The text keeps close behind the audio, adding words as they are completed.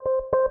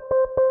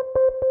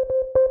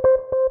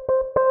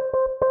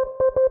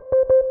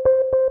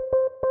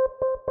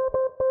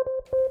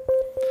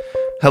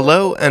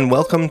Hello and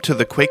welcome to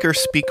the Quaker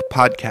Speak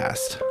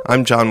podcast.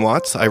 I'm John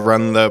Watts. I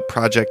run the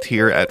project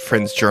here at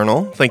Friends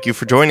Journal. Thank you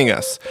for joining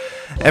us.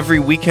 Every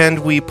weekend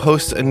we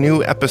post a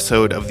new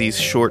episode of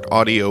these short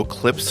audio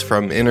clips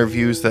from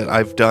interviews that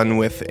I've done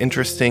with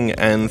interesting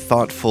and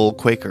thoughtful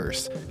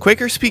Quakers.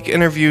 Quaker Speak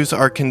interviews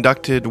are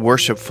conducted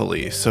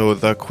worshipfully, so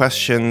the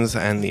questions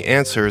and the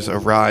answers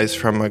arise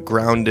from a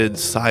grounded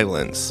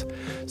silence.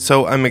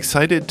 So I'm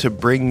excited to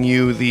bring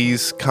you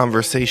these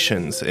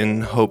conversations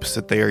in hopes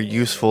that they are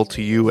useful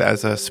to you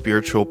as a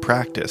spiritual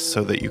practice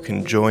so that you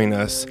can join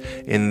us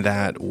in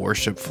that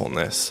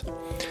worshipfulness.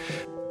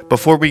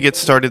 Before we get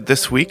started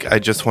this week, I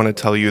just want to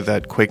tell you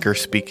that Quaker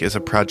Speak is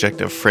a project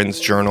of Friends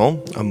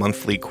Journal, a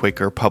monthly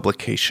Quaker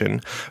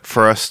publication.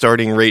 For a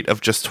starting rate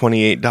of just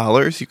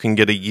 $28, you can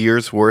get a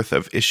year's worth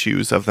of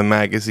issues of the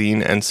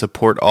magazine and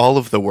support all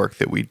of the work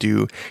that we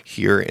do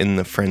here in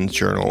the Friends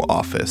Journal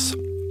office.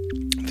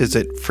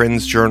 Visit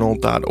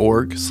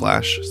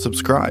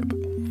friendsjournal.org/subscribe.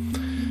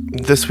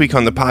 This week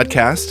on the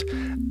podcast,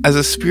 as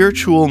a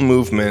spiritual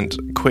movement,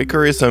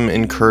 Quakerism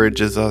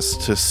encourages us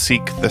to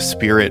seek the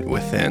spirit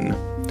within.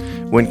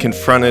 When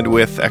confronted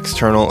with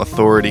external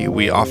authority,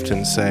 we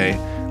often say,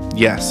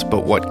 "Yes,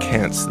 but what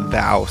canst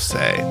thou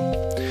say?"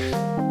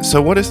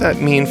 So what does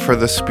that mean for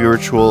the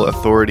spiritual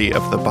authority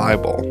of the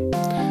Bible?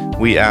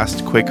 We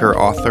asked Quaker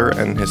author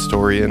and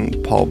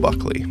historian Paul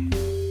Buckley.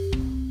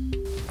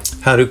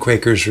 How do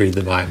Quakers read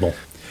the Bible?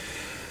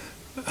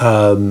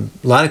 A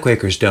lot of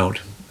Quakers don't.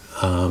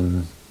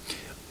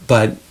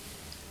 But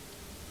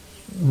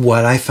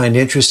what I find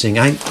interesting,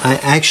 I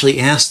actually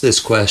asked this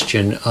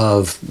question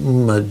of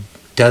a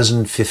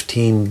dozen,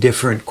 15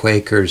 different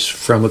Quakers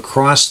from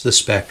across the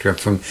spectrum,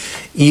 from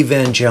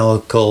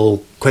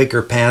evangelical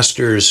Quaker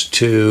pastors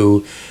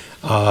to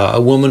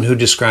a woman who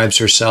describes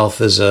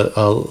herself as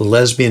a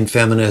lesbian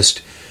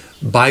feminist,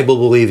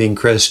 Bible-believing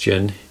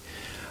Christian,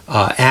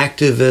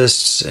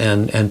 activists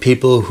and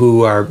people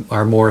who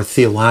are more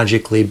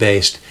theologically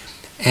based.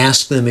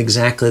 Ask them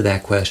exactly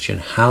that question.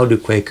 How do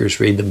Quakers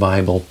read the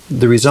Bible?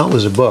 The result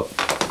was a book.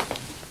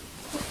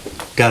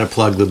 Got to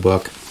plug the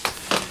book.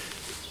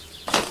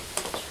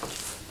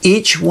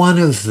 Each one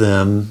of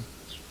them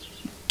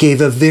gave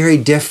a very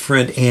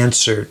different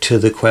answer to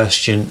the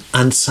question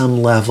on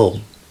some level.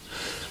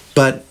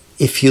 But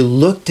if you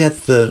looked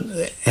at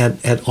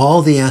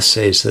all the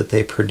essays that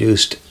they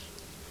produced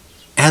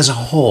as a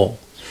whole,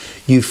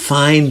 you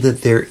find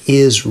that there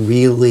is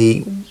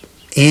really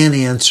an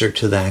answer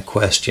to that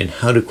question.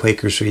 How do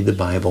Quakers read the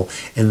Bible?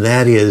 And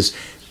that is,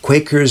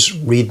 Quakers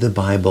read the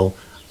Bible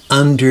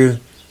under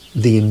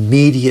the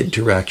immediate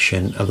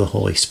direction of the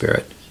Holy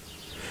Spirit.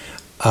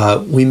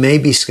 We may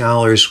be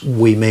scholars,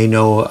 we may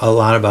know a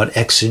lot about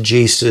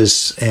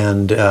exegesis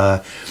and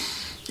the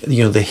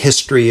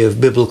history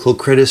of biblical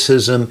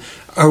criticism,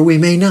 or we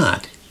may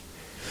not.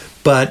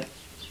 But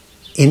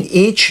in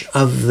each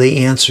of the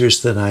answers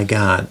that I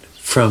got,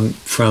 from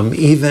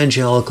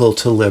evangelical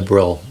to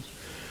liberal,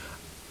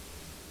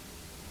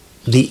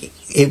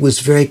 it was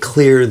very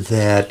clear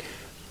that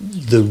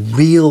the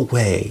real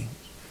way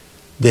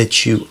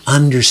that you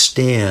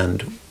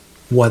understand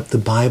what the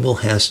Bible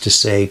has to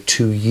say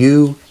to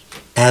you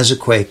as a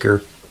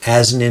Quaker,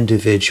 as an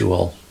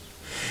individual,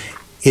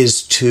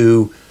 is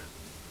to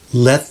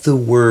let the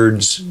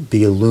words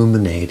be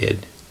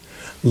illuminated.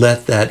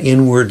 Let that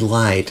inward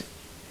light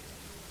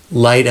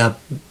up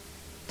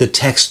the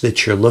text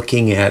that you're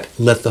looking at.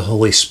 Let the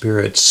Holy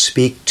Spirit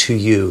speak to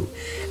you,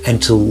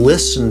 and to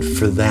listen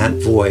for that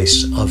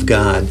voice of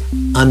God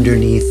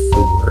underneath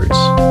the words.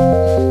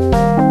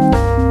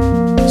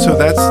 So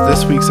that's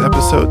this week's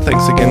episode.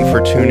 Thanks again for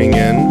tuning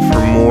in. For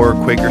more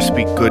Quaker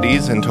Speak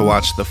goodies and to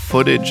watch the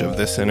footage of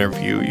this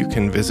interview, you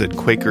can visit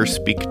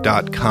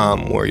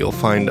quakerspeak.com, where you'll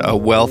find a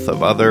wealth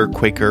of other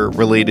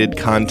Quaker-related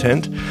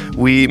content.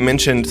 We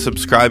mentioned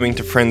subscribing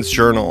to Friends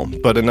Journal,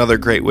 but another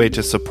great way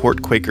to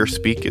support Quaker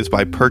Speak is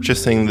by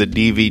purchasing the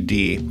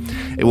DVD.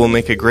 It will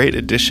make a great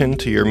addition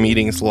to your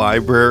meetings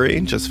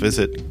library. Just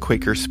visit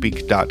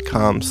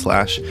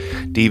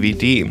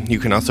quakerspeak.com/DVD. You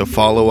can also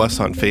follow us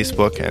on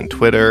Facebook and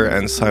Twitter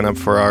and sign up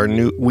for our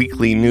new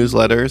weekly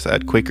newsletters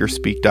at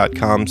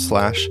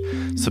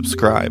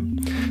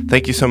quakerspeak.com/subscribe.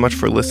 Thank you so much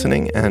for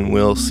listening, and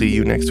we'll see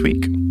you next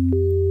week.